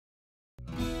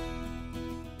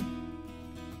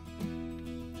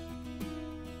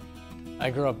I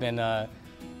grew up in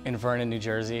Vernon, New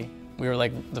Jersey. We were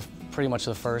like pretty much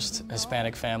the first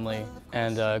Hispanic family,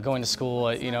 and going to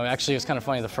school, you know, actually it was kind of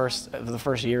funny. The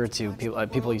first year or two,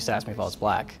 people used to ask me if I was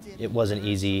black. It wasn't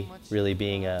easy, really,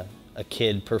 being a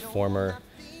kid performer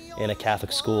in a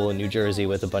Catholic school in New Jersey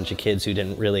with a bunch of kids who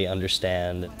didn't really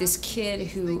understand. This kid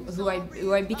who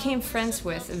I became friends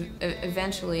with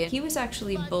eventually, he was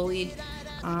actually bullied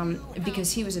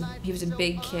because he was a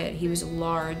big kid. He was a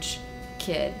large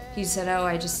kid. He said, "Oh,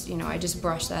 I just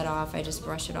brushed that off. I just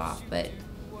brushed it off." But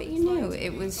you knew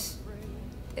it's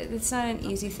not an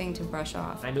easy thing to brush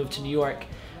off. I moved to New York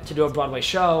to do a Broadway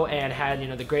show and had, you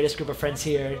know, the greatest group of friends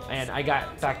here, and I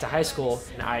got back to high school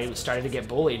and I started to get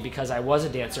bullied because I was a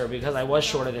dancer, because I was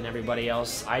shorter than everybody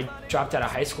else. I dropped out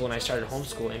of high school and I started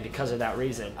homeschooling because of that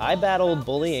reason. I battled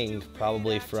bullying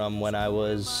probably from when I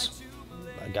was,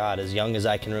 God, as young as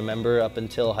I can remember up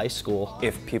until high school.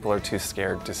 If people are too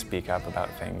scared to speak up about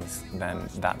things, then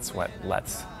that's what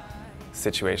lets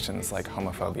situations like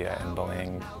homophobia and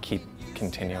bullying keep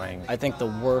continuing. I think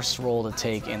the worst role to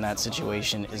take in that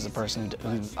situation is the person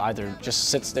who either just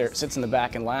sits in the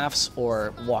back and laughs,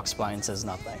 or walks by and says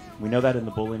nothing. We know that in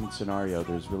the bullying scenario,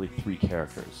 there's really three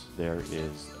characters. There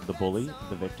is the bully,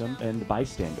 the victim, and the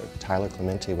bystander. Tyler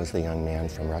Clementi was the young man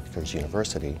from Rutgers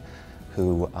University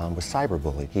who was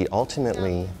cyberbullied. He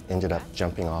ultimately ended up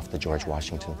jumping off the George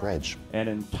Washington Bridge. And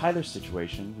in Tyler's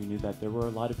situation, we knew that there were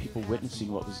a lot of people witnessing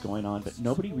what was going on, but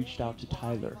nobody reached out to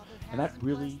Tyler. And that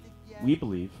really, we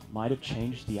believe, might have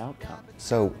changed the outcome.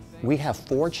 So we have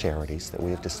 4 charities that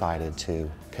we have decided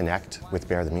to connect with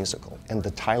Bear the Musical. And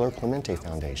the Tyler Clementi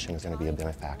Foundation is going to be a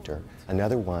benefactor.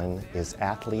 Another one is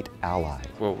Athlete Ally.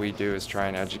 What we do is try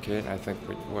and educate, and I think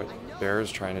what Bear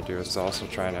is trying to do is also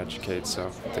try and educate, so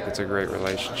I think it's a great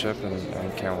relationship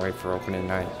and can't wait for opening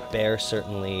night. Bear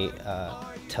certainly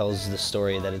tells the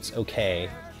story that it's okay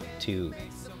to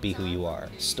be who you are.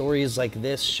 Stories like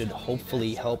this should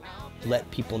hopefully help let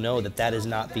people know that that is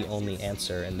not the only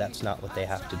answer and that's not what they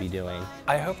have to be doing.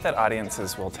 I hope that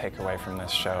audiences will take away from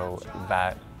this show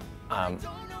that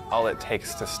all it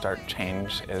takes to start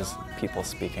change is people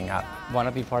speaking up. Why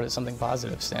not be part of something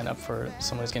positive? Stand up for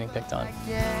someone who's getting picked on.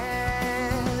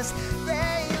 Yes,